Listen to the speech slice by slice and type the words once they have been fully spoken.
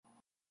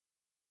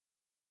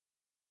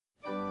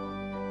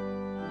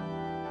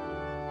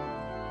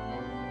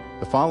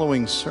The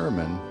following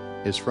sermon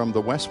is from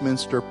the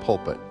Westminster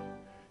pulpit,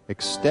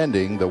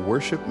 extending the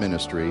worship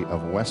ministry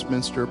of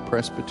Westminster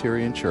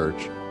Presbyterian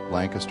Church,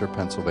 Lancaster,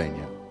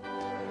 Pennsylvania.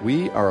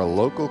 We are a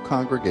local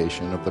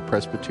congregation of the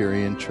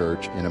Presbyterian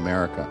Church in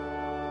America.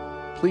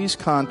 Please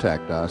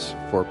contact us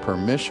for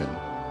permission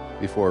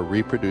before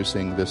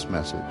reproducing this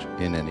message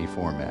in any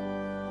format.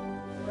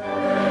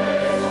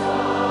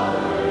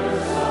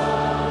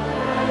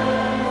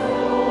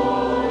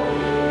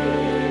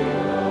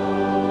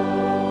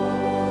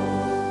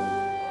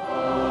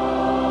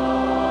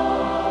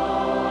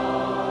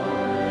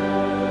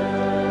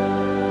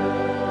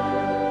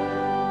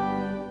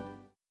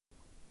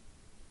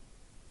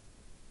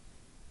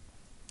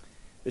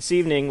 This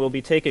evening we'll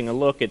be taking a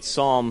look at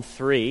Psalm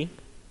 3.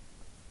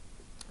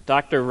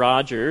 Dr.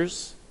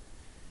 Rogers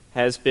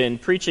has been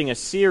preaching a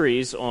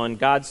series on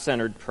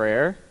God-centered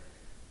prayer.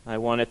 I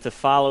wanted to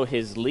follow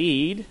his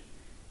lead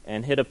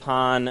and hit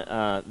upon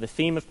the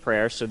theme of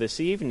prayer. So this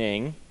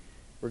evening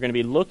we're going to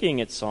be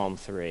looking at Psalm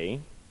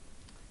 3.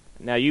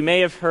 Now you may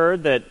have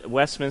heard that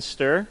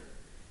Westminster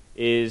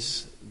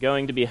is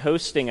going to be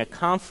hosting a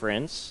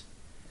conference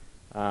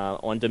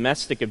on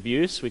domestic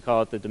abuse. We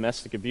call it the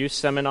Domestic Abuse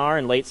Seminar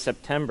in late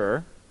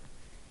September.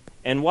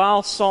 And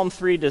while Psalm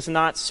 3 does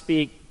not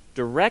speak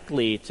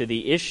directly to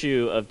the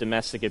issue of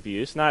domestic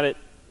abuse, not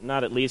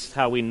at least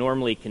how we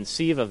normally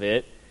conceive of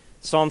it,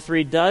 Psalm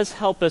 3 does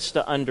help us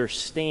to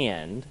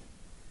understand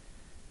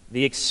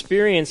the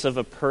experience of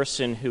a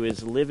person who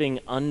is living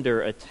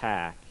under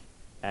attack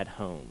at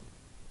home.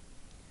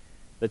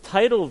 The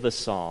title of the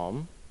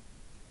psalm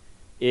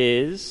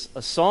is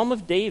a psalm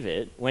of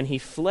David when he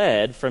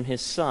fled from his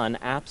son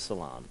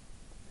Absalom.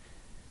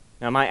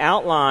 Now my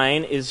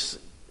outline is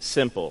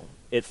simple.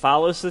 It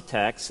follows the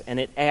text and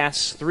it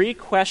asks three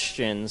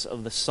questions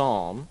of the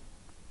psalm,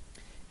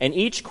 and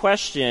each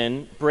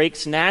question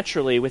breaks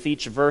naturally with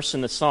each verse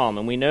in the psalm.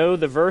 And we know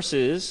the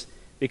verses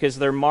because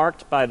they're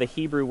marked by the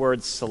Hebrew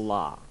word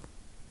Selah.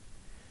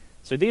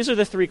 So these are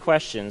the three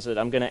questions that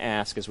I'm going to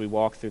ask as we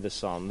walk through the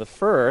psalm. The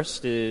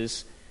first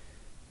is,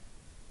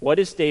 what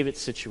is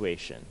David's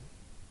situation?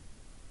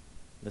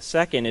 The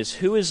second is,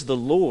 who is the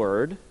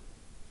Lord,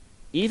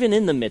 even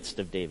in the midst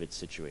of David's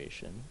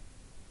situation?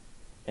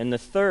 And the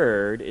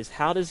third is,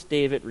 how does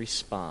David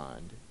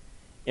respond?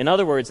 In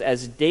other words,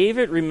 as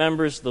David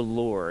remembers the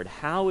Lord,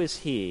 how is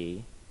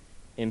he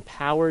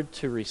empowered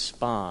to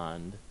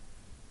respond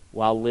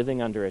while living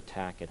under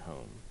attack at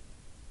home?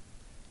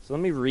 So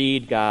let me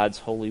read God's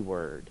holy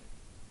word.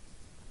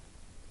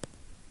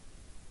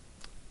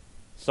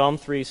 Psalm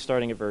 3,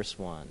 starting at verse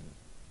 1.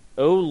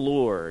 O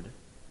Lord,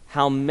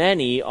 how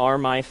many are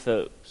my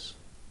foes?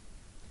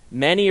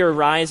 Many are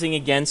rising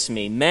against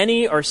me.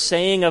 Many are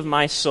saying of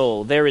my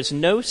soul, there is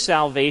no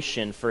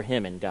salvation for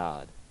him in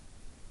God.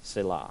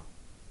 Selah.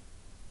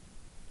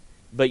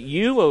 But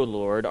you, O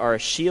Lord, are a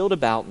shield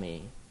about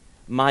me,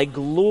 my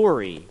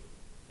glory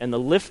and the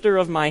lifter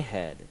of my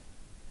head.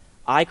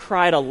 I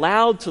cried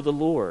aloud to the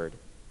Lord,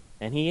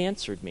 and he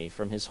answered me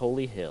from his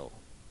holy hill.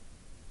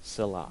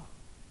 Selah.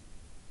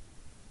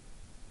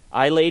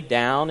 I laid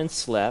down and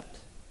slept.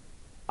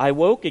 I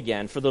woke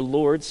again, for the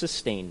Lord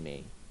sustained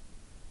me.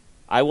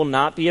 I will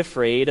not be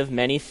afraid of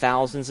many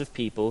thousands of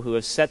people who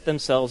have set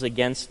themselves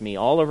against me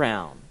all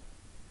around.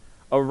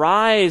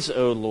 Arise,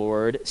 O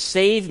Lord,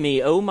 save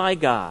me, O my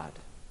God.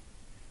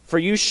 For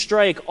you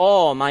strike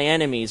all my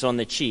enemies on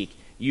the cheek.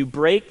 You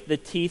break the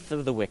teeth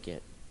of the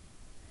wicked.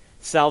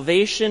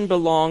 Salvation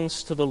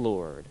belongs to the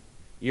Lord.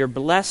 Your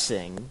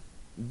blessing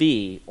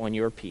be on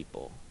your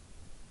people.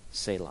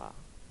 Selah.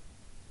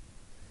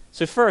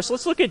 So first,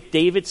 let's look at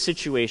David's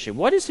situation.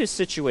 What is his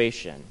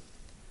situation?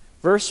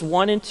 Verse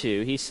 1 and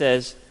 2, he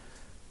says,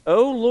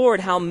 O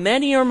Lord, how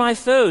many are my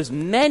foes?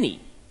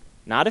 Many,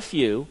 not a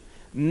few.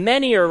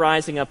 Many are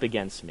rising up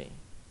against me.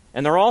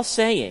 And they're all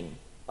saying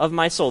of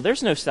my soul,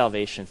 there's no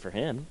salvation for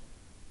him.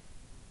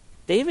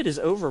 David is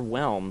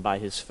overwhelmed by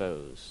his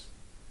foes,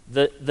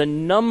 the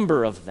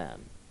number of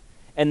them,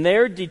 and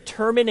their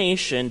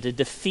determination to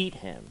defeat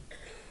him,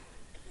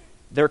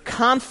 their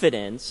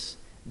confidence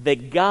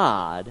that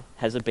God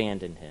has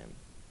abandoned him.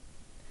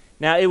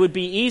 Now, it would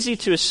be easy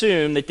to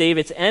assume that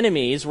David's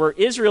enemies were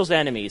Israel's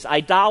enemies,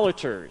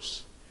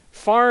 idolaters,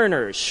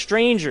 foreigners,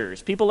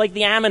 strangers, people like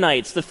the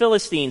Ammonites, the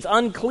Philistines,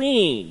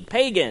 unclean,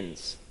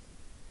 pagans.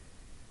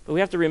 But we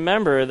have to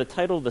remember the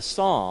title of the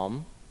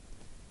psalm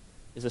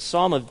is a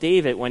psalm of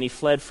David when he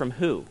fled from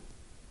who?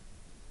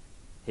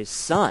 His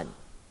son,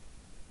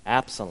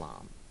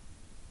 Absalom.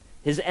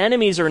 His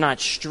enemies are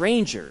not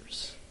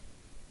strangers.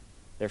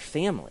 They're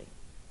family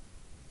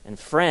and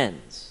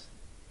friends.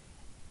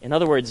 In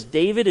other words,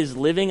 David is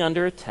living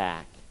under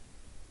attack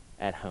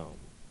at home.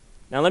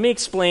 Now let me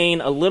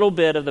explain a little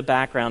bit of the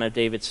background of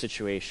David's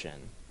situation.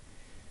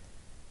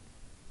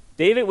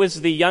 David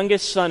was the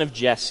youngest son of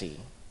Jesse,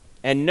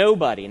 and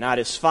nobody, not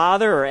his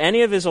father or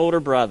any of his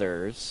older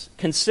brothers,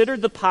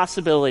 considered the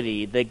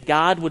possibility that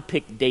God would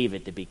pick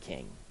David to be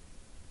king.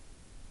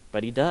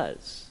 But he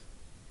does.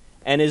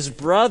 And his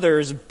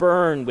brothers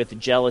burn with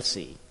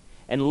jealousy.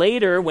 And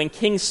later, when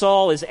King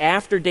Saul is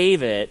after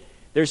David,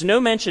 there's no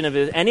mention of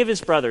any of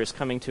his brothers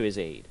coming to his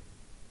aid.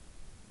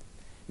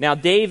 Now,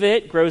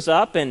 David grows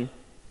up and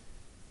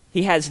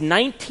he has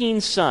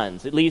 19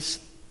 sons, at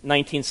least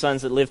 19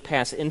 sons that live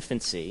past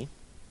infancy.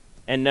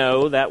 And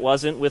no, that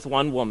wasn't with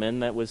one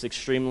woman that was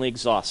extremely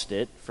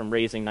exhausted from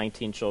raising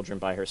 19 children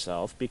by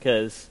herself,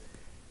 because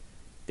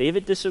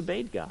David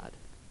disobeyed God.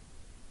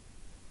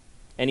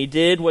 And he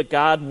did what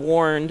God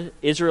warned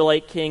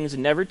Israelite kings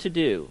never to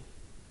do.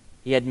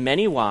 He had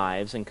many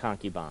wives and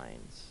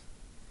concubines.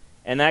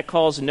 And that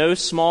caused no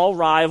small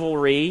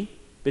rivalry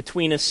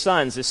between his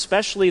sons,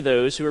 especially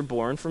those who were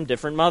born from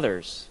different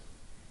mothers.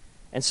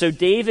 And so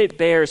David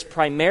bears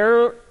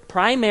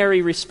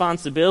primary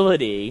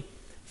responsibility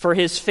for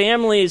his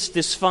family's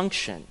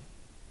dysfunction,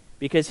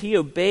 because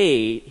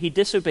he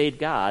disobeyed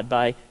God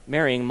by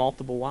marrying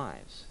multiple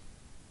wives.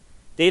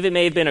 David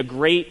may have been a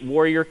great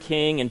warrior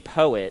king and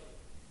poet,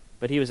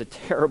 but he was a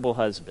terrible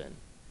husband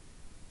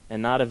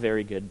and not a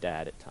very good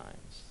dad at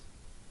times.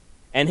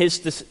 And his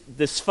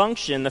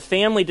dysfunction, the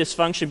family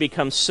dysfunction,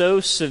 becomes so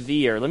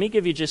severe. Let me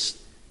give you just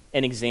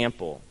an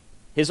example.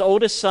 His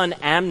oldest son,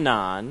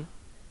 Amnon,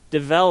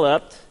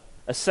 developed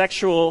a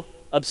sexual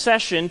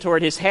obsession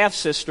toward his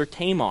half-sister,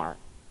 Tamar,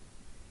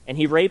 and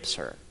he rapes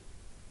her.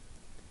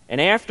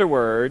 And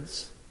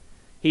afterwards,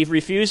 he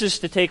refuses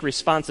to take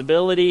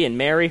responsibility and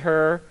marry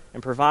her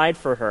and provide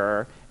for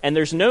her, and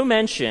there's no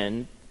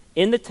mention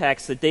in the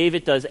text that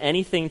David does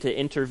anything to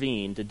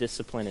intervene to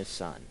discipline his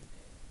son.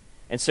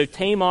 And so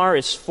Tamar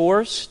is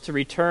forced to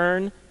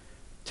return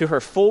to her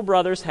full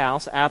brother's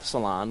house,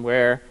 Absalom,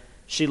 where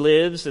she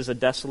lives as a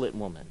desolate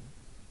woman.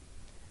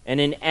 And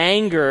in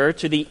anger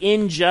to the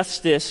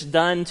injustice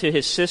done to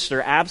his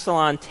sister,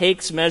 Absalom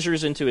takes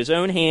measures into his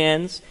own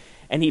hands,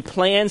 and he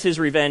plans his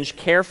revenge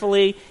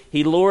carefully.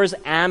 He lures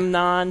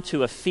Amnon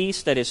to a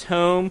feast at his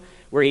home,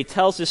 where he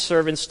tells his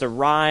servants to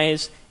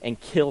rise and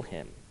kill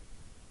him.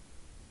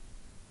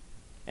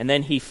 And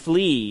then he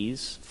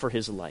flees for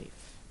his life.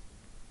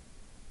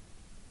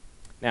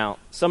 Now,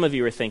 some of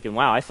you are thinking,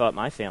 wow, I thought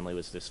my family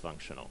was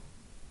dysfunctional.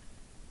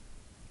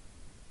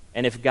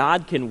 And if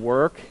God can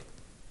work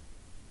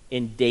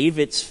in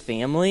David's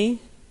family,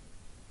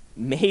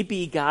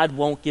 maybe God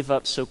won't give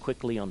up so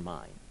quickly on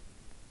mine.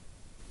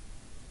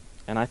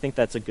 And I think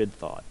that's a good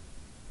thought.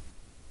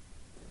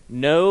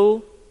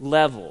 No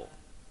level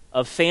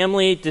of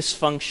family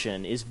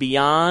dysfunction is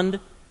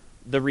beyond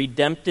the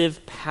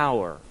redemptive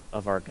power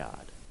of our God.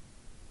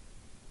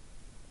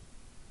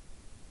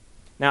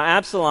 Now,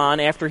 Absalom,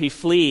 after he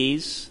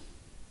flees,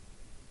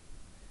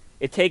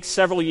 it takes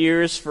several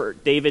years for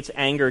David's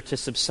anger to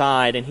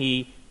subside, and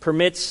he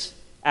permits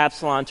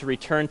Absalom to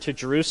return to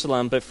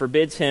Jerusalem, but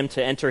forbids him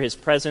to enter his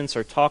presence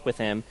or talk with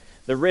him.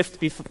 The rift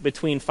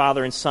between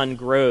father and son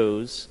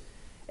grows.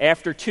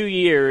 After 2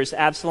 years,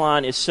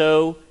 Absalom is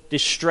so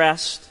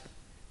distressed,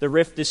 the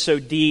rift is so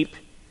deep,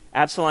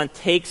 Absalom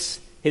takes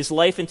his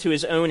life into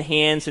his own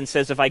hands and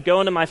says, if I go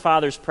into my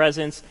father's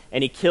presence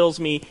and he kills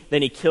me,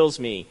 then he kills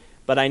me.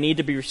 But I need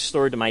to be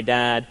restored to my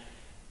dad.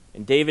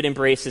 And David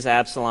embraces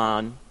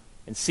Absalom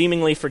and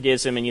seemingly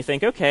forgives him. And you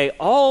think, okay,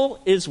 all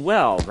is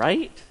well,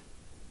 right?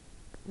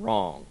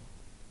 Wrong.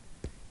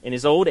 In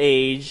his old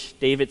age,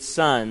 David's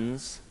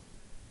sons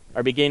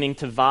are beginning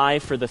to vie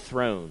for the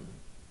throne.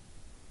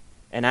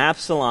 And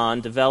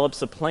Absalom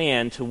develops a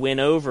plan to win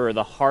over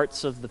the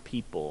hearts of the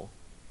people.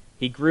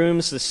 He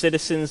grooms the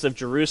citizens of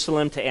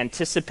Jerusalem to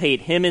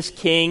anticipate him as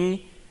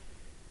king.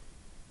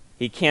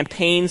 He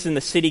campaigns in the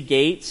city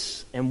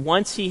gates, and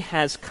once he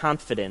has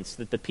confidence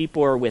that the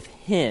people are with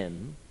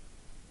him,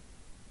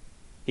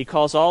 he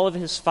calls all of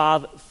his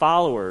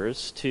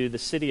followers to the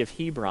city of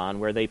Hebron,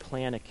 where they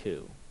plan a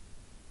coup.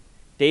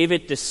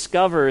 David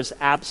discovers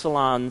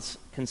Absalom's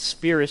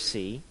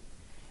conspiracy,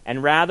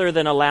 and rather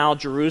than allow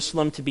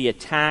Jerusalem to be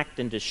attacked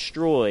and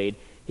destroyed,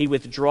 he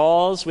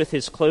withdraws with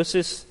his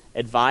closest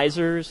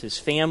advisors, his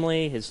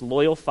family, his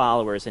loyal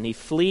followers, and he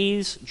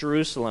flees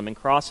Jerusalem and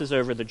crosses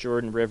over the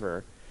Jordan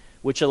River,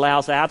 which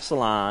allows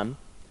Absalom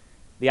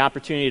the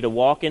opportunity to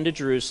walk into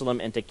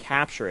Jerusalem and to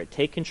capture it,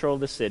 take control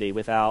of the city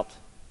without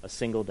a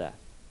single death.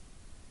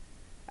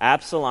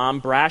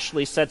 Absalom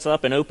brashly sets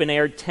up an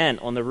open-air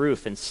tent on the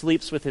roof and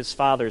sleeps with his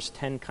father's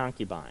 10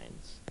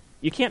 concubines.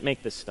 You can't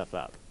make this stuff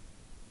up.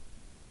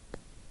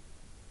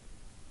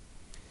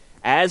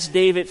 As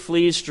David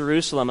flees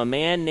Jerusalem, a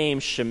man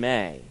named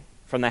Shimei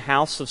from the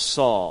house of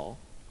Saul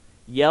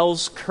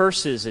yells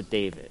curses at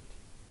David.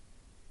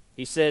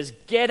 He says,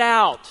 "Get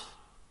out!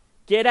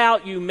 Get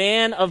out, you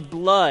man of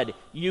blood,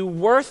 you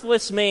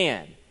worthless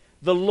man.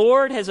 The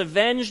Lord has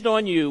avenged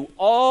on you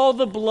all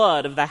the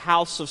blood of the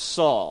house of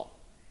Saul."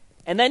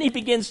 And then he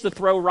begins to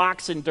throw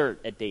rocks and dirt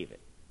at David.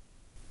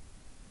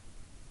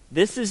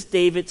 This is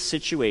David's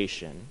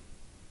situation.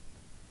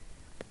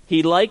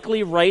 He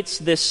likely writes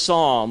this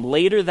psalm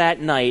later that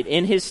night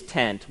in his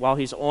tent while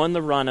he's on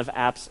the run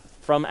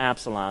from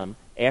Absalom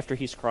after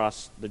he's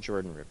crossed the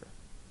Jordan River.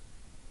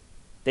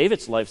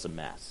 David's life's a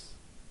mess.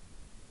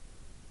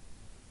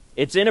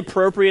 It's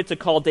inappropriate to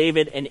call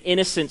David an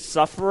innocent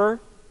sufferer,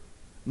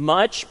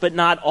 Much, but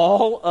not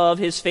all, of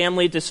his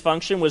family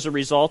dysfunction was a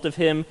result of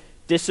him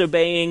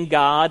disobeying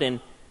God and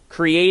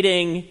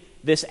creating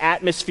this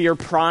atmosphere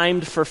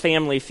primed for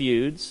family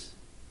feuds.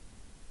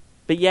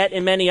 But yet,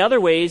 in many other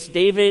ways,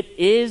 David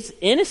is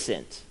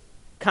innocent.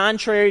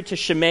 Contrary to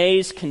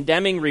Shimei's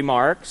condemning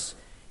remarks,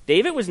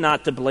 David was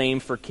not to blame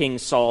for King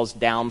Saul's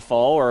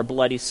downfall or a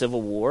bloody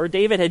civil war.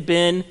 David had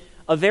been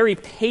a very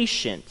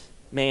patient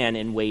man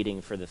in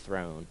waiting for the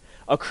throne,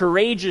 a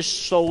courageous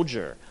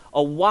soldier,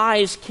 a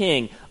wise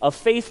king, a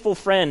faithful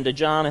friend to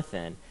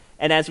Jonathan,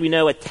 and as we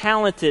know, a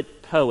talented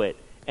poet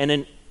and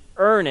an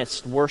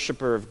earnest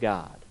worshiper of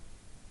God.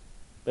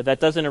 But that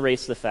doesn't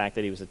erase the fact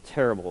that he was a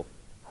terrible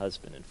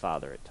husband and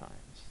father at times.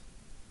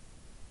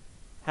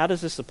 How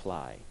does this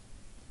apply?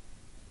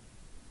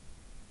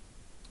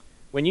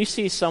 When you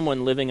see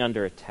someone living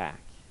under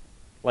attack,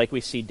 like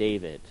we see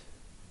David,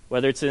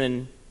 whether it's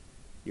in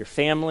your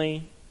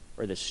family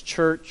or this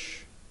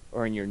church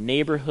or in your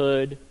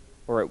neighborhood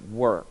or at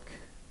work,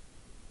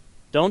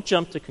 don't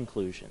jump to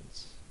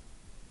conclusions.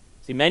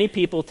 See, many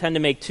people tend to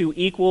make two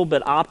equal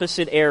but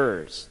opposite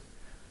errors.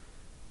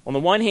 On the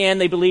one hand,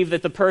 they believe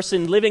that the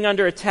person living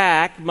under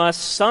attack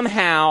must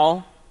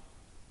somehow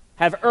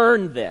have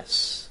earned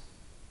this,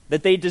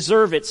 that they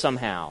deserve it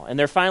somehow, and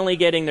they're finally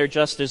getting their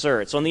just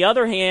desserts. On the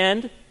other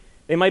hand,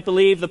 they might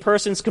believe the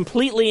person's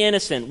completely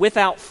innocent,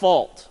 without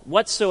fault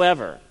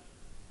whatsoever.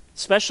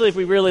 Especially if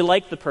we really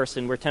like the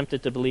person, we're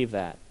tempted to believe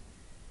that.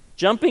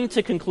 Jumping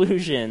to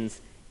conclusions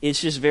is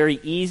just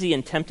very easy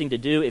and tempting to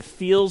do. It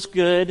feels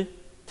good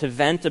to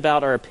vent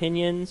about our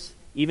opinions,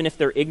 even if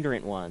they're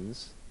ignorant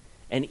ones.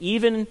 And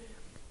even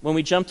when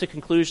we jump to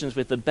conclusions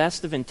with the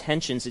best of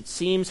intentions, it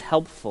seems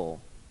helpful,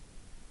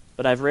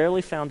 but I've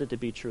rarely found it to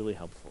be truly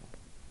helpful.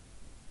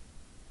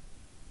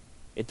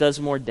 It does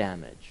more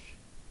damage.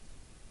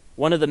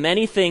 One of the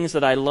many things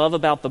that I love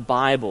about the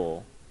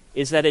Bible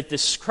is that it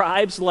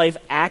describes life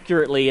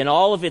accurately in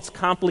all of its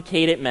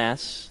complicated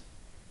mess,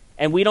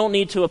 and we don't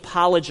need to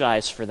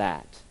apologize for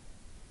that.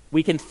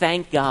 We can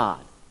thank God.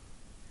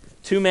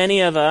 Too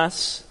many of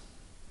us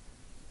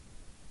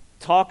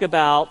talk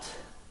about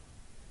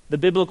the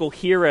biblical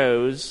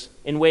heroes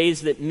in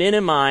ways that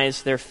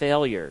minimize their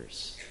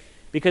failures,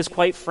 because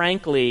quite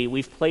frankly,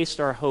 we've placed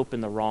our hope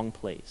in the wrong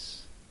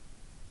place.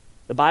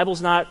 The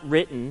Bible's not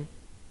written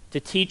to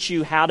teach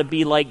you how to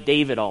be like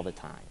David all the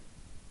time.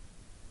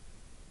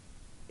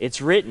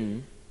 It's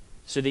written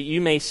so that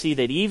you may see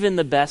that even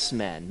the best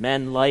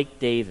men like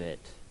David,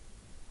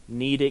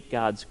 needed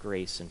God's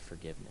grace and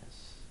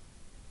forgiveness.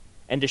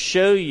 And to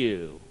show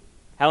you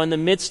how in the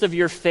midst of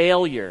your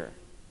failure,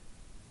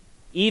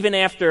 even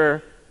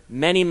after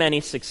many,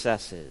 many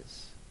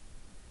successes,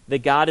 that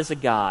God is a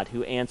God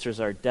who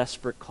answers our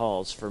desperate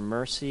calls for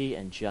mercy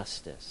and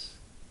justice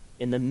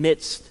in the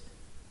midst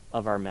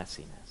of our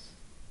messiness.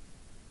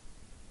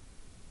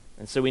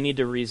 And so we need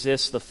to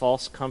resist the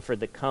false comfort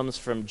that comes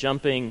from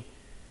jumping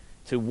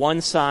to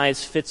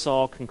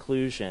one-size-fits-all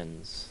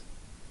conclusions.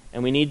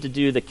 And we need to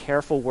do the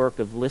careful work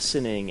of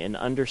listening and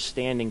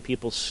understanding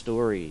people's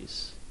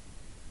stories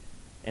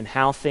and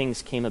how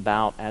things came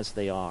about as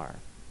they are,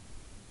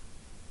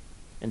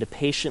 and to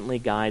patiently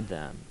guide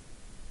them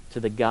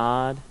to the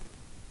God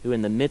who,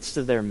 in the midst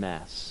of their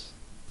mess,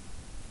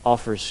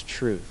 offers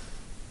truth,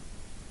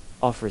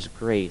 offers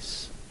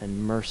grace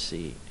and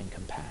mercy and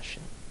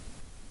compassion.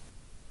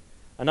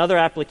 Another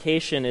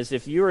application is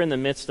if you are in the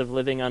midst of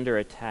living under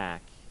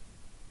attack,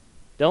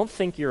 don't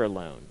think you're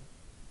alone.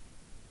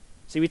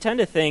 See, we tend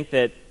to think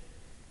that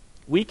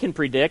we can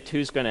predict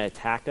who's going to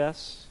attack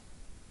us,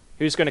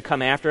 who's going to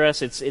come after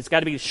us. It's got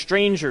to be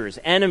strangers,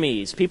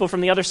 enemies, people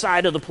from the other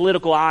side of the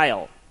political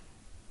aisle.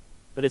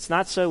 But it's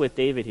not so with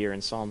David here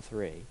in Psalm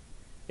 3.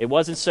 It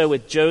wasn't so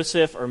with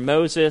Joseph or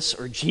Moses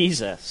or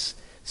Jesus.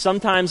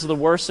 Sometimes the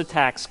worst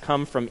attacks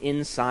come from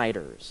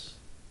insiders.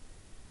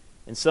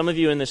 And some of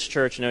you in this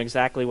church know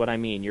exactly what I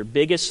mean. Your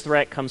biggest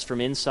threat comes from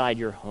inside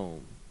your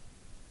home,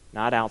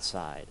 not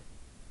outside.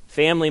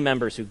 Family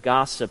members who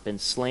gossip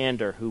and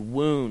slander, who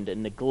wound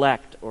and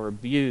neglect or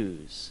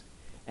abuse.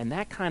 And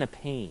that kind of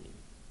pain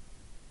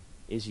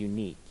is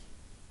unique.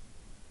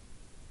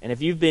 And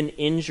if you've been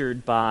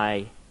injured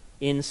by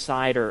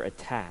insider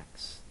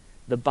attacks,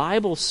 the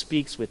Bible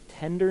speaks with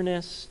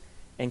tenderness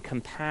and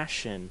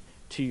compassion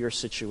to your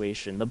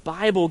situation. The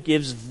Bible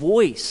gives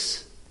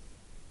voice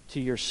to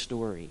your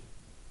story.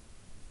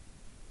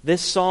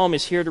 This psalm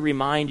is here to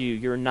remind you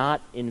you're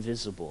not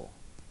invisible.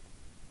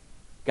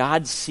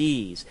 God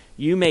sees.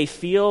 You may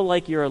feel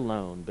like you're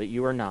alone, but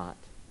you are not.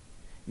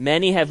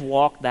 Many have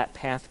walked that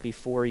path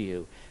before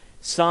you.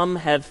 Some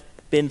have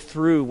been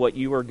through what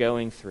you are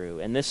going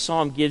through. And this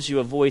psalm gives you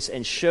a voice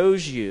and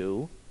shows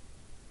you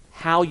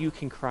how you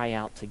can cry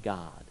out to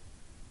God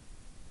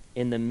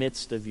in the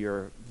midst of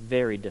your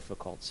very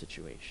difficult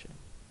situation.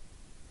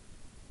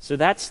 So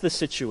that's the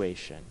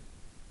situation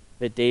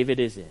that David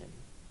is in.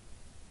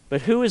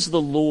 But who is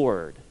the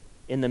Lord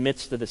in the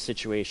midst of the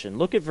situation?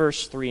 Look at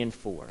verse 3 and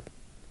 4.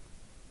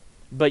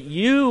 But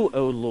you,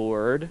 O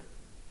Lord,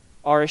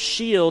 are a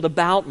shield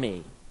about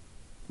me,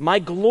 my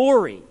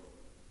glory,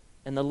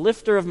 and the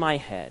lifter of my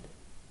head.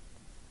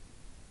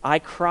 I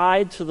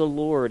cried to the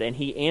Lord, and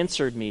he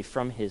answered me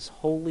from his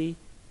holy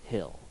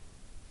hill.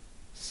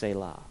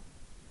 Selah.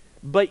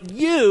 But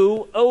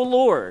you, O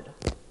Lord.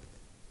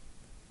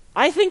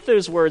 I think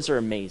those words are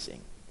amazing.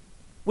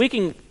 We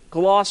can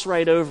gloss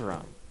right over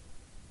them.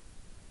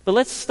 But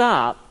let's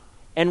stop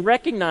and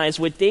recognize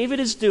what David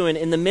is doing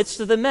in the midst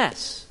of the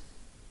mess.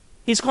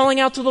 He's calling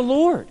out to the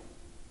Lord.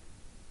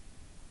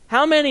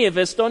 How many of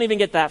us don't even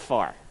get that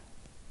far?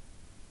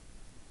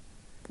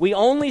 We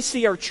only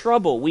see our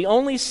trouble. We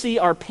only see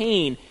our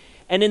pain.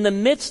 And in the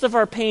midst of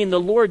our pain, the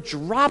Lord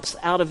drops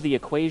out of the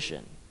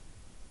equation.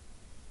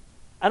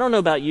 I don't know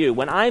about you.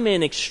 When I'm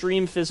in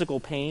extreme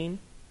physical pain,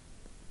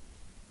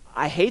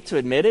 I hate to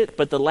admit it,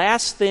 but the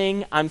last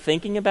thing I'm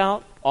thinking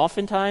about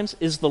oftentimes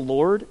is the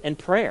Lord and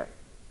prayer.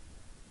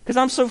 Because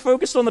I'm so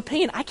focused on the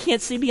pain, I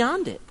can't see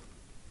beyond it.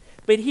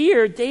 But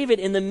here, David,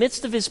 in the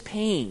midst of his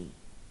pain,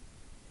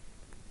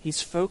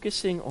 he's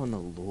focusing on the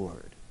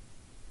Lord.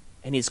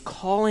 And he's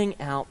calling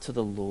out to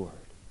the Lord.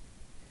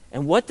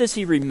 And what does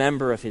he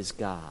remember of his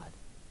God?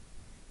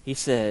 He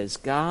says,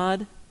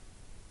 God,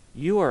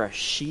 you are a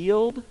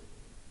shield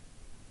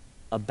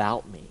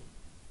about me.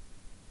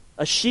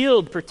 A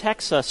shield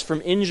protects us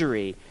from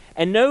injury.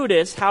 And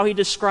notice how he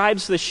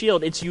describes the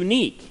shield. It's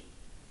unique.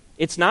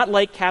 It's not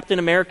like Captain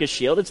America's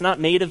shield. It's not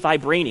made of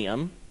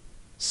vibranium,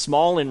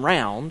 small and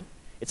round.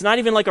 It's not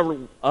even like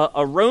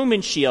a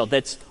Roman shield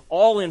that's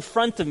all in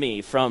front of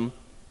me from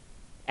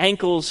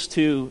ankles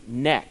to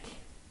neck.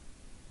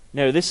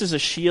 No, this is a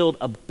shield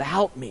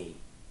about me.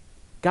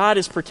 God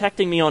is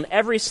protecting me on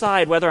every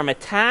side, whether I'm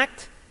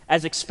attacked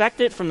as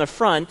expected from the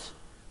front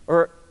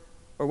or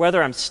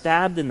whether I'm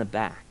stabbed in the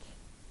back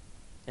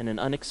in an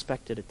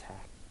unexpected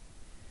attack.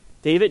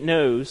 David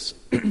knows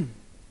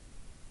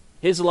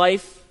his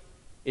life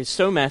is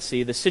so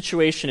messy, the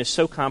situation is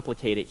so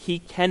complicated, he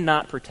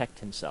cannot protect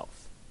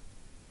himself.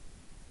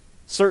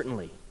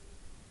 Certainly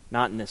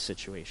not in this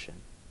situation.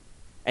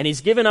 And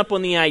he's given up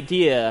on the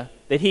idea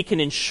that he can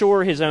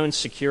ensure his own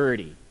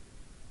security.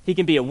 He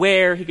can be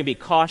aware, he can be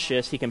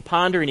cautious, he can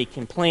ponder, and he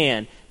can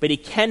plan, but he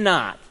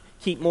cannot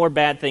keep more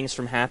bad things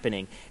from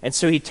happening. And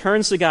so he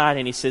turns to God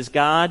and he says,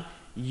 God,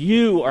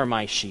 you are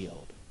my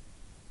shield.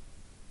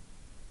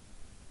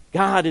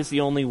 God is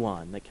the only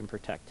one that can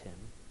protect him.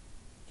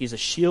 He's a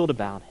shield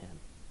about him.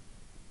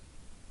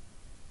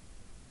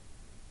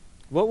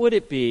 What would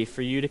it be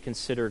for you to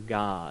consider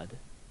God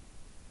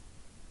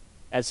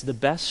as the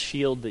best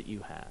shield that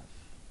you have?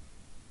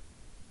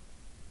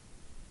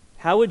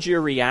 How would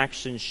your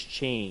reactions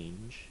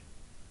change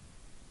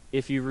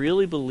if you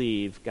really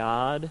believe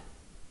God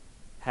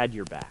had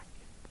your back?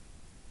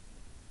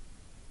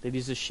 That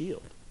he's a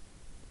shield.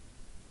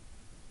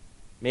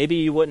 Maybe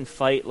you wouldn't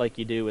fight like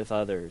you do with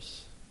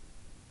others.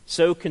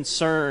 So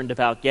concerned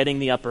about getting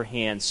the upper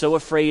hand, so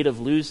afraid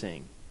of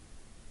losing.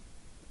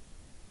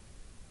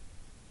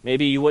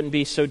 Maybe you wouldn't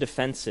be so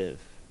defensive.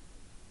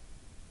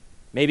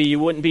 Maybe you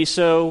wouldn't be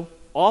so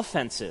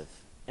offensive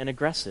and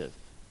aggressive.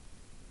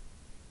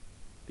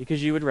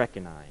 Because you would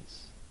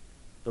recognize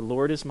the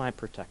Lord is my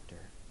protector.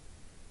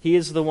 He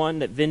is the one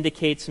that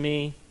vindicates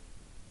me.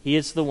 He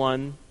is the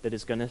one that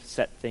is going to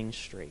set things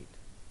straight.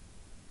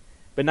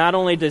 But not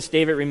only does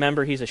David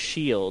remember he's a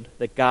shield,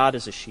 that God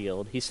is a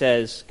shield, he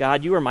says,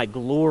 God, you are my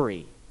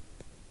glory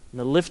and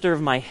the lifter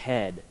of my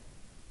head.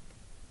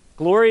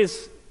 Glory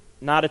is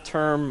not a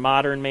term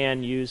modern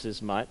man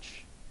uses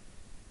much.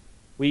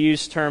 We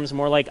use terms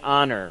more like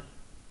honor,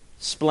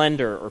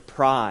 splendor, or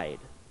pride.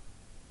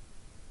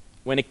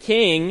 When a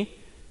king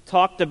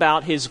talked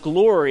about his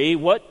glory,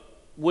 what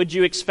would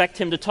you expect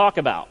him to talk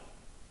about?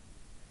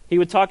 He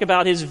would talk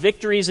about his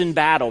victories in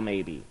battle,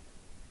 maybe.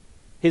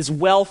 His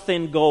wealth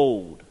in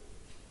gold.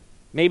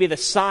 Maybe the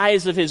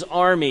size of his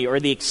army or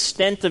the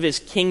extent of his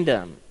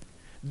kingdom.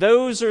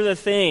 Those are the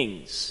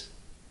things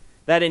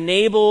that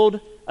enabled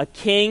a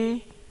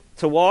king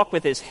to walk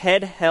with his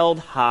head held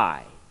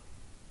high.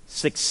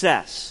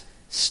 Success,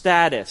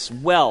 status,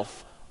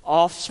 wealth,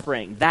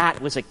 offspring.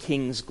 That was a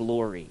king's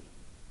glory.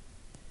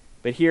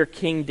 But here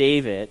King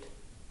David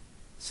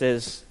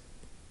says,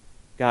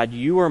 God,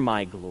 you are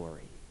my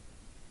glory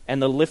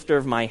and the lifter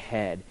of my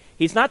head.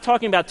 He's not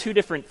talking about two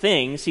different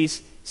things.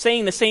 He's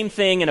saying the same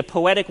thing in a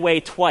poetic way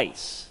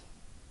twice.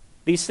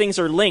 These things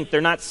are linked.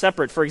 They're not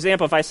separate. For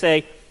example, if I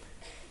say,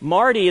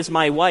 Marty is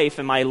my wife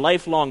and my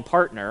lifelong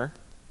partner,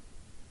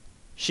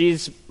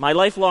 she's my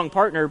lifelong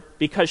partner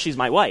because she's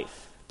my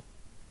wife.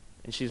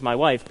 And she's my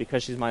wife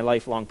because she's my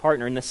lifelong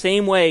partner. In the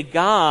same way,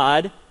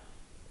 God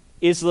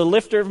is the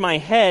lifter of my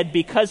head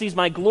because he's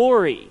my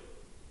glory.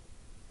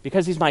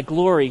 Because he's my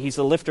glory, he's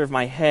the lifter of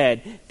my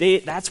head.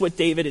 That's what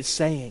David is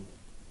saying.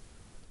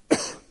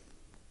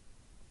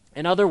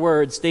 In other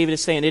words, David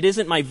is saying, it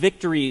isn't my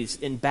victories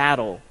in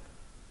battle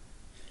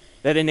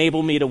that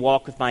enable me to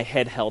walk with my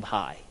head held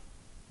high.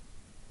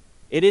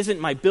 It isn't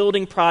my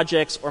building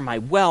projects or my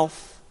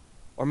wealth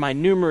or my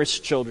numerous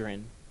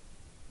children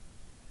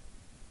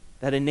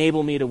that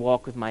enable me to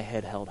walk with my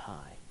head held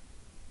high.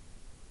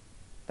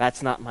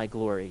 That's not my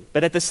glory.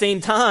 But at the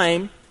same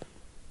time,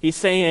 He's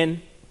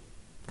saying,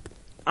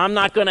 I'm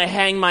not going to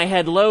hang my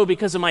head low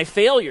because of my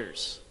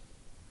failures,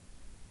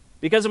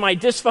 because of my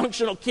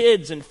dysfunctional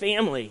kids and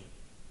family.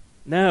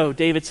 No,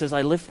 David says,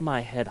 I lift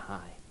my head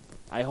high.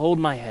 I hold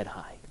my head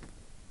high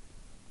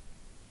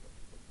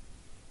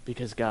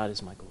because God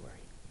is my glory.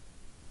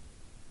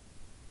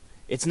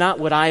 It's not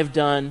what I have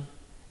done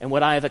and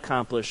what I have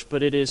accomplished,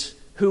 but it is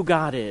who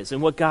God is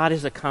and what God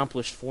has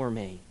accomplished for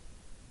me.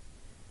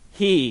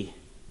 He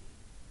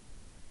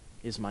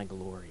is my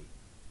glory.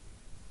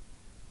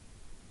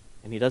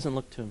 And he doesn't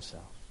look to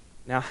himself.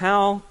 Now,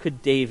 how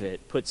could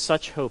David put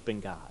such hope in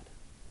God?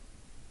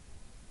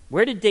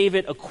 Where did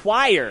David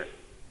acquire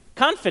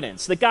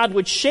confidence that God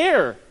would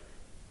share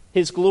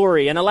his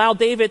glory and allow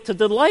David to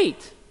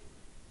delight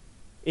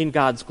in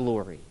God's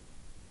glory?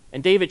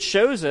 And David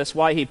shows us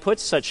why he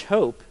puts such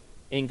hope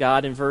in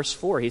God in verse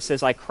 4. He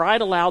says, I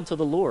cried aloud to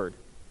the Lord,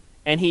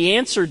 and he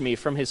answered me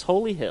from his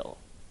holy hill.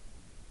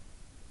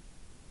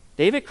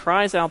 David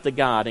cries out to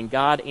God, and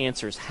God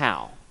answers.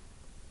 How?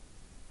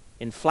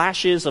 In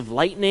flashes of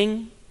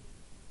lightning,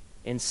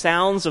 in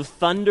sounds of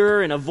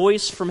thunder, in a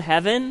voice from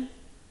heaven?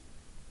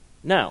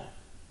 No.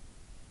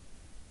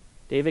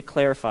 David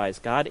clarifies,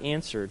 God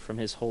answered from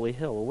his holy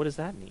hill. Well, what does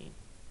that mean?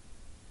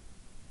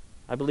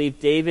 I believe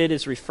David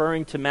is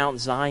referring to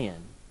Mount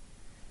Zion,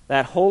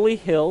 that holy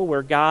hill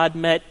where God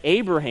met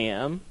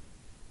Abraham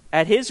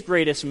at his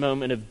greatest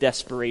moment of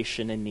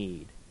desperation and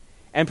need,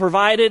 and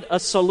provided a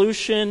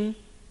solution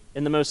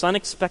in the most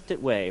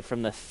unexpected way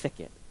from the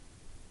thicket,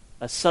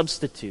 a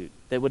substitute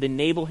that would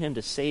enable him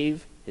to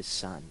save his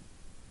son.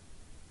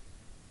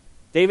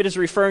 David is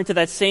referring to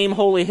that same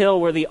holy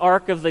hill where the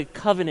Ark of the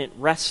Covenant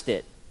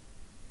rested,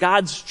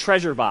 God's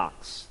treasure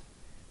box,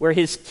 where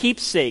his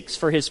keepsakes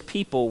for his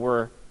people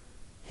were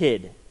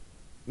hid.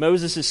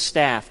 Moses'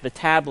 staff, the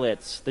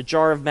tablets, the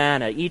jar of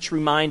manna, each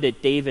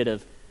reminded David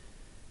of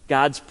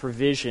God's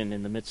provision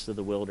in the midst of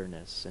the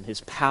wilderness and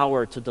his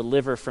power to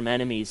deliver from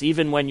enemies,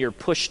 even when you're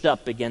pushed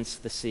up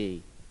against the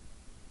sea.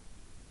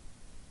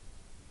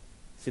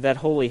 See, that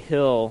holy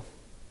hill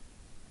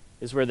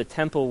is where the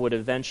temple would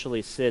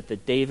eventually sit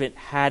that David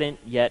hadn't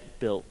yet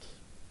built.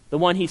 The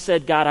one he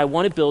said, God, I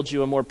want to build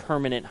you a more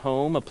permanent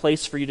home, a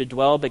place for you to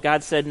dwell. But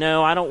God said,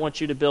 no, I don't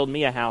want you to build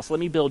me a house. Let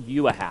me build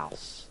you a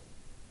house.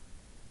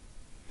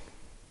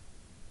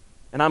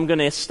 And I'm going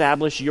to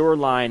establish your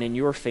line and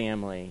your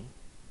family.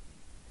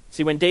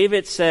 See, when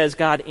David says,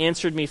 God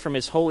answered me from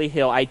his holy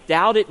hill, I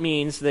doubt it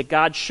means that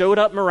God showed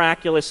up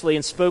miraculously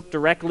and spoke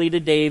directly to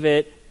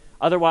David.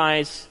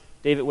 Otherwise,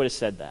 David would have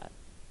said that.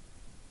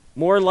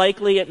 More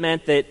likely, it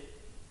meant that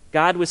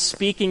God was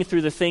speaking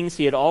through the things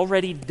he had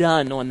already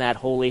done on that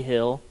holy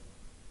hill.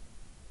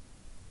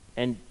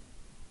 And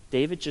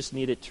David just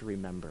needed to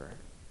remember.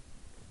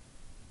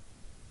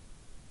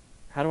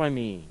 How do I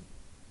mean?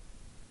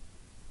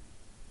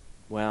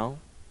 Well,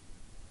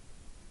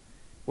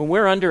 when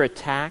we're under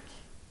attack,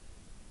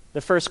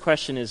 the first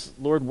question is,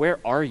 Lord, where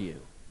are you?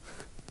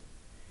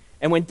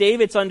 And when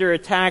David's under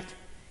attack,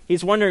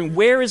 he's wondering,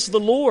 where is the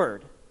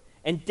Lord?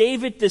 And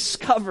David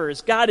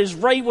discovers God is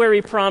right where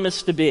he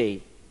promised to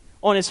be,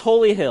 on his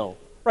holy hill,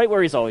 right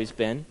where he's always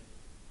been.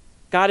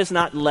 God has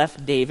not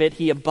left David.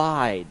 He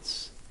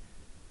abides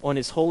on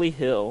his holy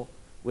hill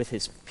with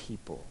his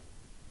people.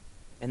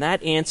 And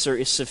that answer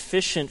is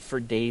sufficient for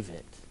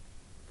David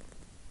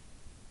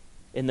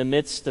in the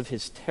midst of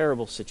his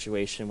terrible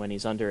situation when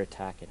he's under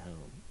attack at home.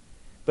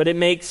 But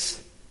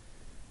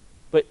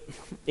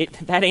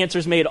that answer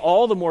is made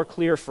all the more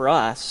clear for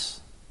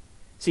us.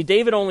 See,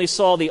 David only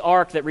saw the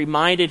ark that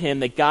reminded him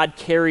that God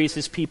carries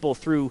his people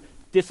through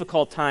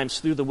difficult times,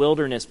 through the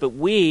wilderness. But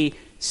we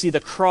see the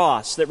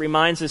cross that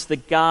reminds us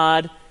that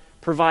God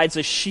provides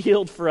a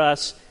shield for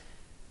us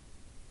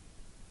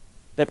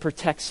that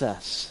protects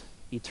us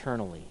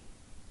eternally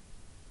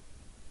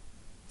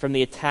from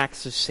the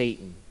attacks of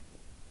Satan.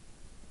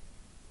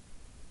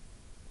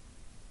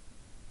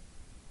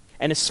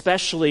 And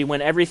especially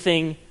when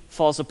everything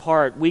falls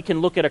apart, we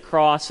can look at a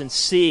cross and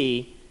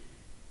see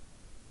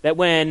that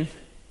when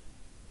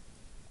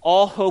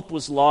all hope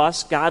was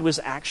lost, God was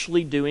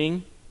actually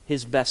doing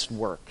his best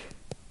work.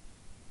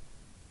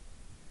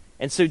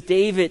 And so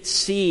David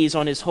sees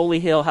on his holy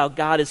hill how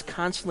God is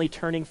constantly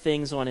turning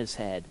things on his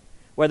head,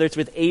 whether it's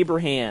with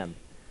Abraham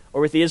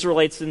or with the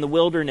Israelites in the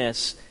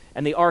wilderness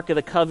and the Ark of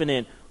the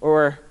Covenant,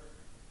 or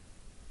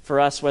for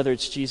us, whether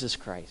it's Jesus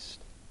Christ.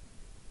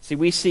 See,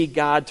 we see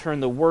God turn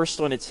the worst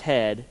on its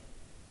head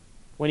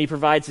when he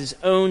provides his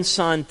own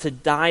son to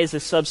die as a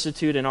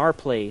substitute in our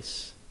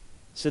place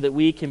so that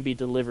we can be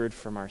delivered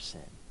from our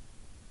sin.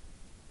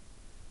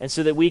 And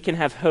so that we can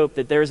have hope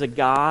that there's a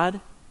God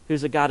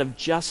who's a God of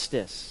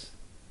justice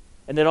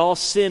and that all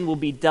sin will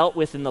be dealt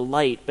with in the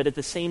light, but at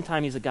the same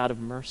time he's a God of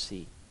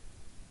mercy.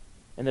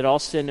 And that all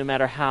sin, no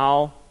matter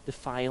how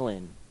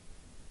defiling,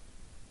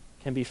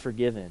 can be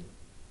forgiven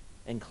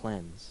and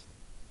cleansed.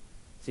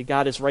 See,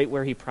 God is right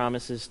where he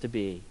promises to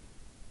be,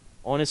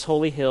 on his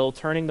holy hill,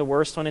 turning the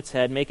worst on its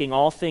head, making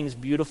all things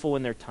beautiful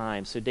in their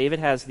time. So David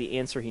has the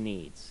answer he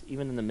needs,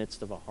 even in the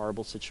midst of a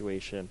horrible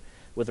situation.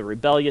 with a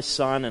rebellious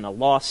son and a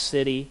lost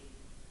city,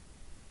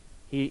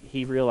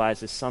 he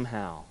realizes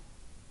somehow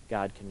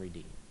God can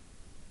redeem.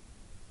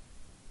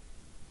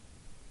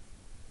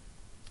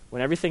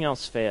 When everything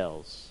else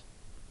fails,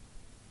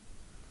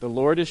 the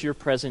Lord is your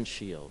present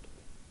shield.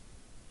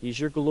 He's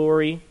your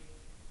glory.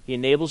 He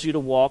enables you to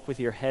walk with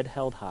your head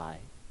held high.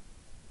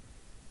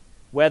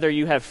 Whether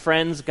you have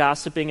friends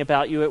gossiping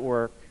about you at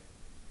work,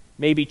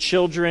 maybe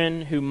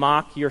children who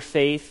mock your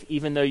faith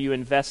even though you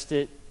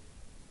invested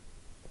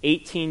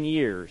 18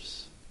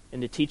 years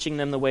into teaching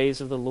them the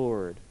ways of the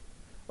Lord,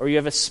 or you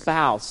have a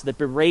spouse that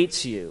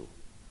berates you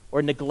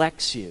or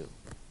neglects you.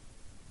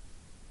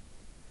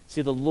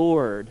 See, the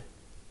Lord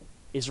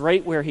is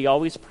right where he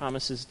always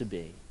promises to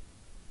be.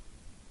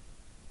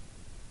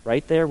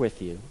 Right there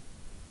with you,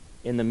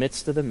 in the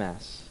midst of the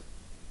mess,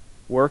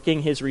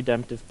 working his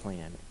redemptive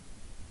plan.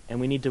 And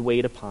we need to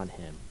wait upon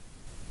him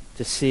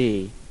to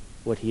see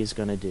what he is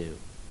going to do.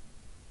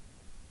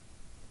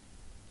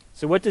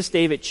 So what does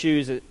David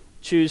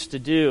choose to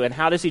do, and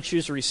how does he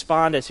choose to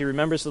respond as he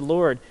remembers the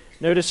Lord?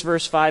 Notice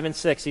verse 5 and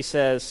 6. He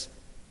says,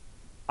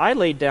 I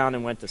laid down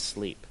and went to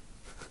sleep.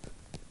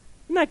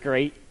 Isn't that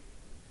great?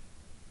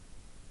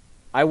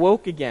 I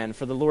woke again,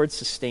 for the Lord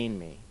sustained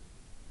me.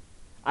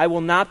 I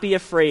will not be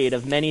afraid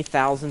of many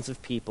thousands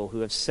of people who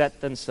have set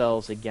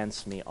themselves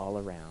against me all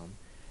around.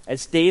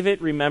 As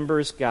David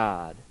remembers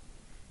God,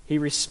 he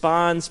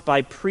responds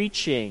by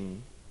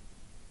preaching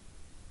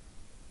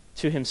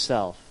to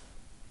himself,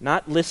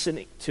 not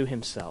listening to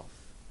himself.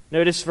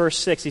 Notice verse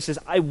 6. He says,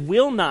 I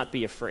will not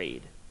be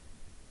afraid,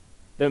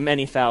 though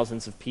many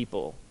thousands of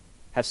people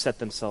have set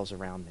themselves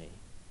around me.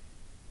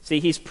 See,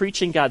 he's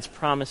preaching God's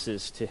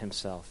promises to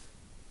himself.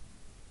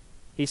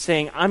 He's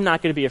saying, I'm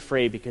not going to be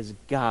afraid because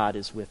God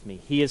is with me.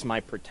 He is my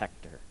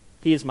protector.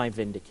 He is my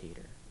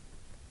vindicator.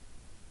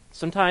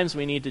 Sometimes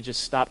we need to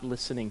just stop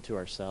listening to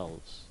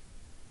ourselves,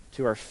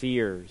 to our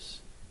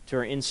fears, to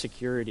our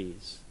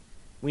insecurities.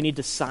 We need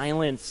to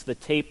silence the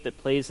tape that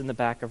plays in the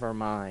back of our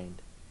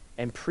mind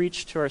and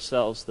preach to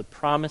ourselves the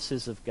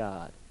promises of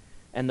God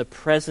and the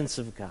presence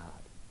of God.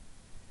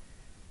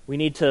 We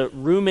need to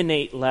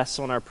ruminate less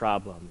on our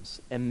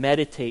problems and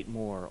meditate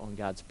more on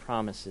God's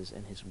promises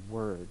and his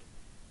word,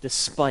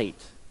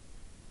 despite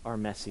our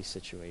messy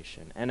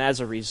situation. And as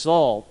a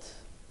result,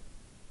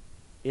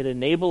 it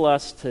enables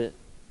us to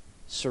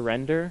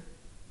surrender,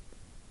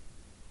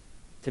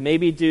 to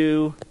maybe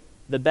do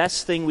the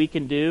best thing we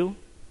can do,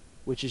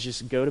 which is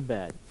just go to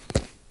bed.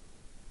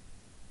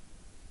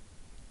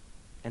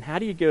 And how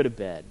do you go to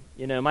bed?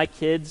 You know, my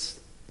kids,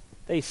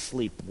 they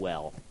sleep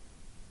well.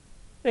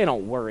 They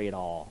don't worry at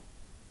all.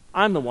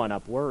 I'm the one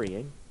up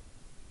worrying.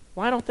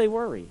 Why don't they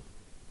worry?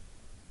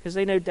 Because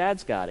they know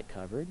Dad's got it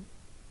covered.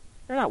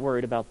 They're not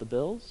worried about the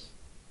bills.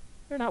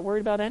 They're not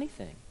worried about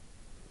anything.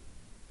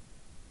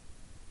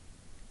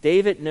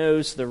 David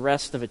knows the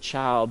rest of a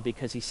child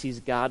because he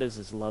sees God as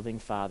his loving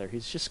father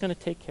who's just going to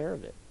take care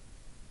of it.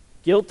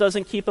 Guilt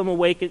doesn't keep him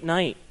awake at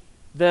night,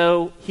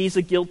 though he's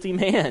a guilty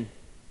man,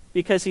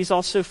 because he's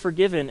also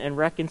forgiven and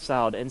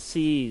reconciled and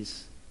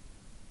sees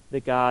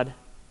that God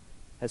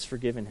has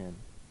forgiven him.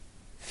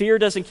 Fear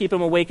doesn't keep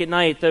him awake at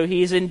night, though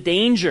he's in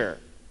danger,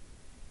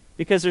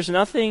 because there's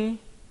nothing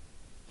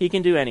he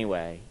can do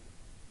anyway.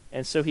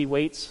 And so he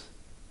waits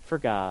for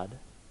God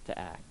to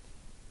act,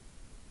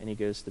 and he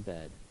goes to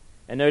bed.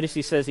 And notice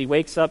he says he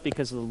wakes up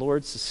because the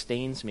Lord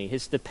sustains me.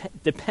 His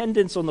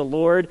dependence on the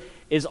Lord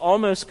is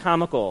almost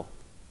comical.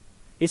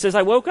 He says,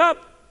 I woke up.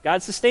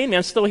 God sustained me.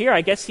 I'm still here.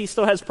 I guess he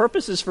still has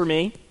purposes for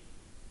me.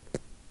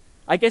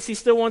 I guess he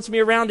still wants me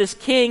around as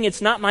king.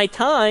 It's not my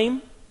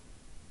time.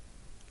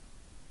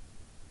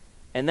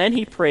 And then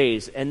he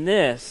prays. And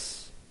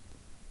this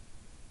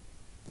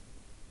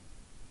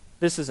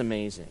is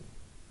amazing.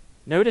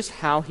 Notice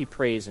how he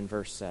prays in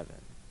verse 7.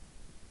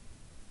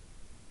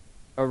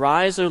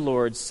 Arise, O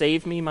Lord,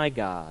 save me, my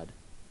God.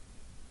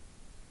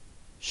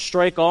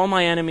 Strike all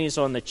my enemies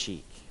on the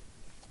cheek.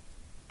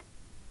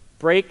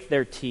 Break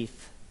their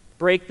teeth.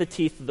 Break the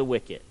teeth of the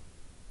wicked.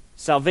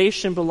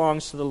 Salvation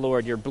belongs to the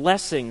Lord. Your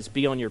blessings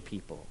be on your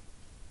people.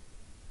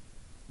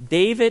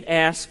 David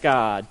asked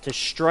God to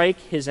strike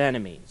his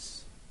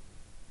enemies,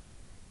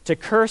 to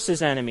curse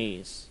his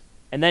enemies,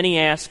 and then he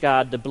asked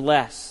God to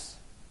bless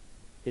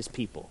his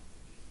people.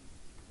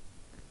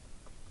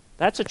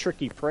 That's a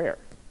tricky prayer.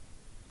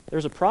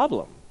 There's a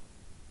problem,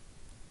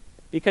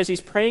 because he's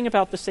praying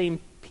about the same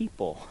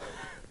people.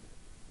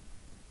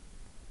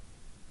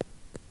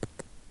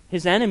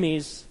 His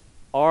enemies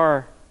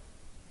are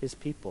his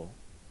people,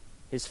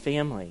 his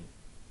family,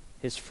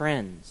 his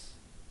friends.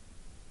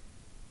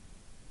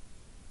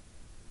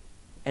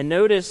 And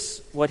notice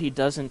what he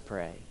doesn't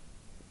pray,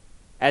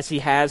 as he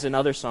has in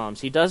other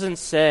Psalms. He doesn't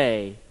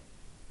say,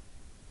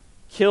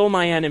 kill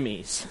my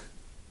enemies,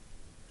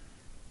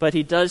 but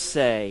he does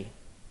say,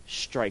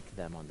 strike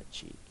them on the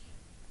cheek.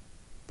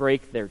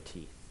 Break their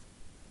teeth.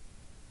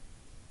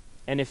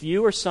 And if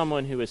you are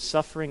someone who is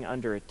suffering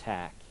under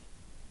attack,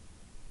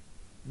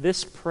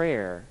 this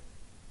prayer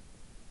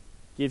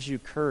gives you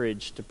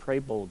courage to pray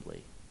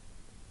boldly.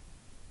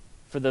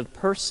 for the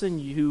person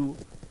you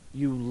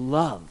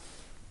love.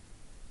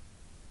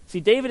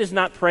 See, David is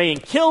not praying,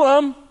 kill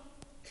him,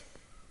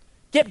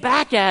 get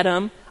back at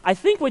him. I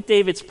think what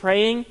David's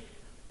praying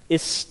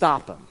is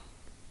stop him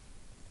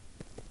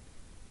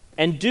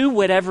and do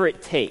whatever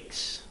it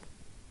takes.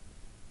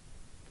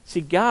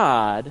 See,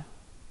 God,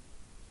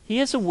 He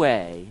has a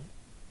way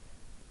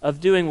of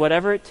doing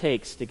whatever it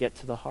takes to get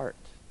to the heart.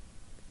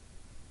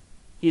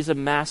 He's a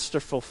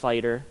masterful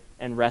fighter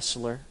and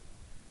wrestler,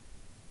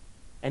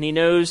 and He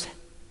knows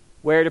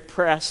where to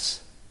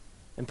press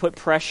and put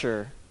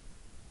pressure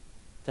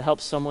to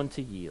help someone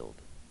to yield.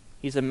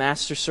 He's a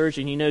master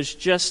surgeon. He knows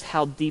just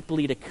how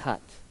deeply to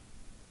cut.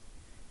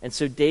 And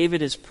so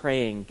David is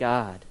praying,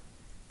 God,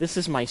 this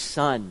is my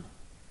son.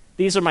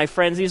 These are my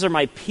friends. These are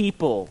my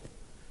people.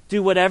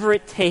 Do whatever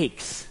it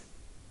takes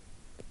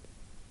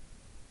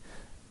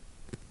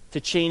to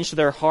change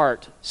their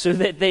heart so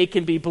that they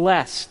can be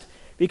blessed.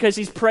 Because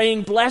he's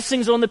praying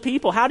blessings on the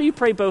people. How do you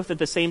pray both at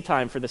the same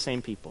time for the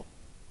same people?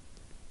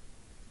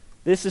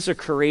 This is a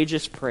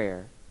courageous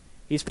prayer.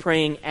 He's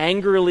praying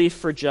angrily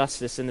for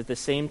justice and at the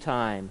same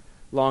time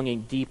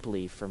longing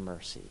deeply for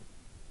mercy.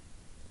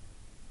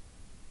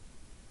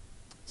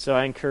 So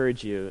I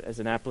encourage you as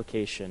an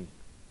application,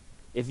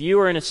 if you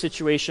are in a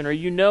situation or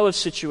you know of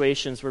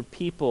situations where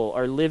people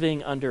are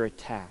living under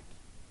attack,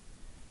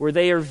 where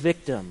they are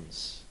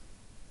victims,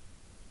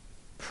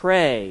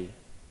 pray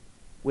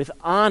with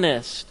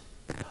honest,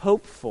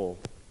 hopeful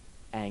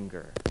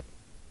anger.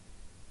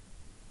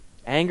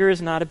 Anger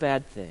is not a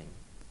bad thing.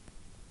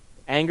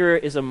 Anger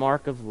is a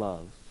mark of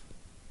love.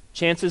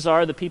 Chances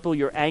are the people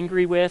you're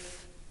angry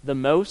with the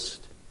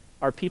most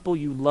are people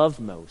you love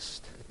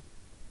most.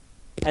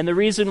 And the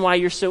reason why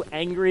you're so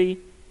angry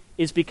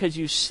is because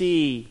you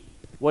see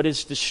what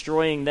is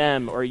destroying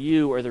them or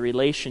you or the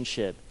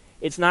relationship.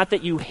 It's not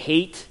that you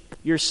hate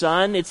your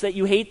son, it's that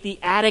you hate the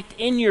addict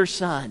in your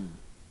son.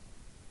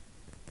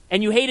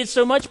 And you hate it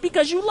so much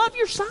because you love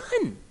your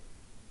son.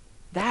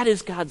 That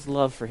is God's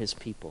love for His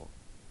people.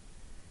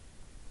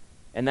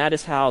 And that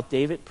is how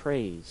David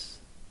prays.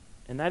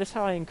 And that is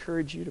how I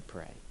encourage you to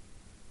pray.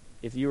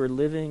 If you are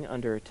living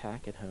under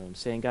attack at home,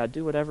 saying, God,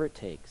 do whatever it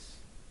takes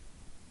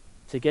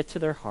to get to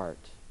their heart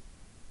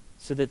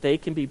so that they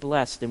can be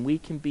blessed and we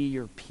can be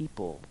your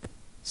people.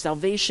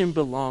 Salvation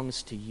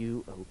belongs to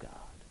you, O God.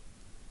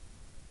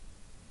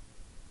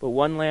 But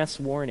one last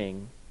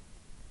warning,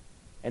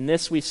 and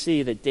this we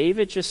see that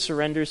David just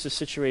surrenders the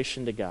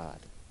situation to God.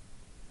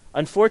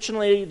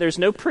 Unfortunately, there's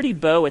no pretty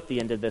bow at the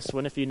end of this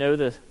one if you know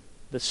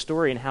the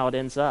story and how it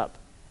ends up.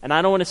 And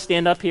I don't want to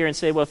stand up here and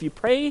say, well, if you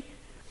pray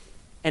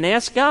and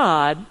ask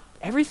God,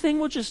 everything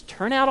will just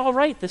turn out all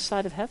right this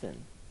side of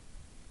heaven.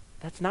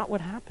 That's not what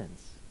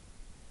happens.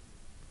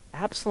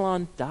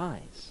 Absalom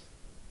dies.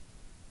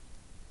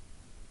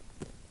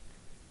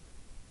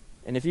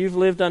 And if you've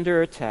lived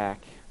under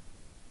attack,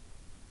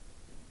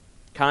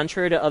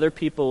 contrary to other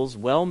people's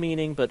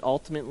well-meaning but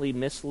ultimately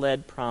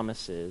misled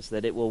promises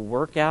that it will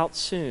work out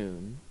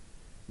soon,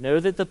 know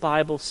that the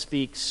Bible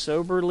speaks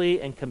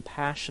soberly and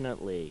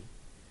compassionately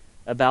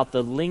about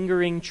the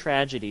lingering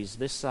tragedies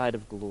this side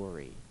of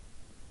glory.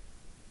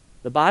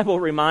 The Bible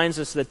reminds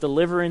us that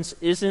deliverance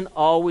isn't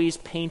always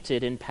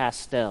painted in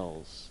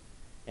pastels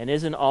and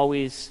isn't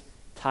always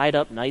tied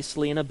up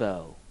nicely in a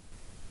bow.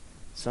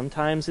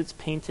 Sometimes it's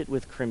painted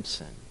with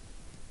crimson,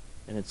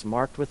 and it's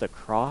marked with a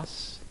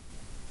cross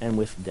and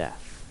with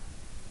death.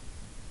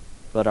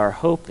 But our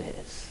hope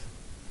is,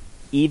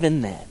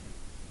 even then,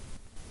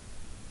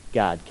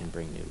 God can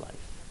bring new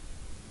life.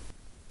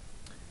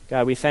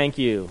 God, we thank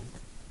you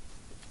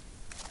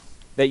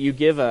that you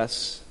give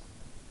us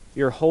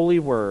your holy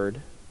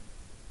word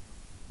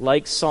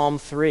like Psalm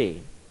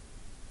 3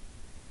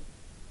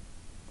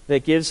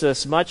 that gives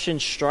us much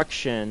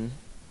instruction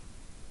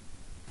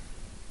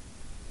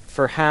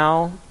for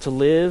how to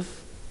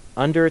live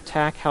under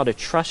attack, how to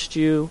trust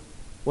you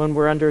when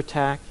we're under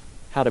attack,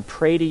 how to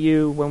pray to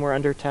you when we're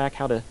under attack,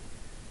 how to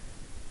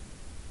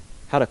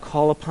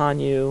call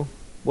upon you,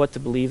 what to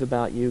believe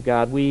about you.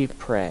 God, we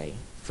pray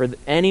for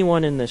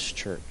anyone in this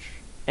church,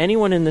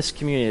 anyone in this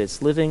community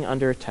that's living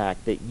under attack,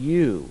 that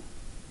you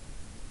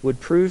would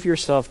prove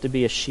yourself to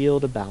be a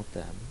shield about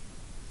them,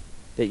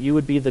 that you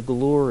would be the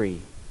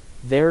glory,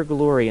 their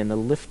glory, and the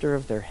lifter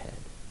of their head,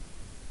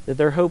 that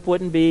their hope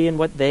wouldn't be in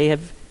what they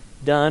have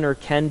done or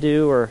can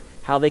do or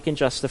how they can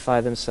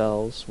justify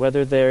themselves,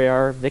 whether they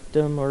are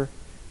victim or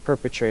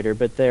perpetrator,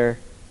 but their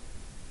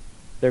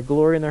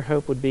glory and their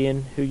hope would be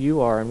in who you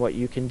are and what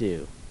you can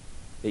do,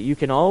 that you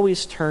can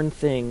always turn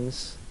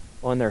things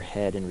on their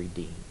head and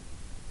redeem.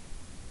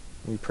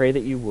 We pray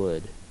that you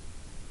would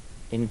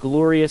in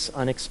glorious,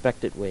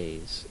 unexpected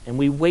ways. And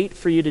we wait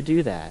for you to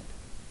do that.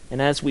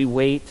 And as we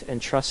wait and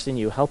trust in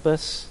you, help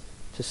us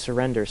to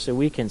surrender so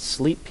we can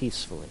sleep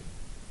peacefully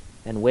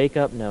and wake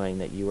up knowing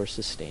that you are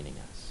sustaining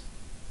us.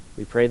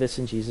 We pray this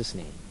in Jesus'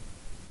 name.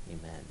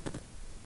 Amen.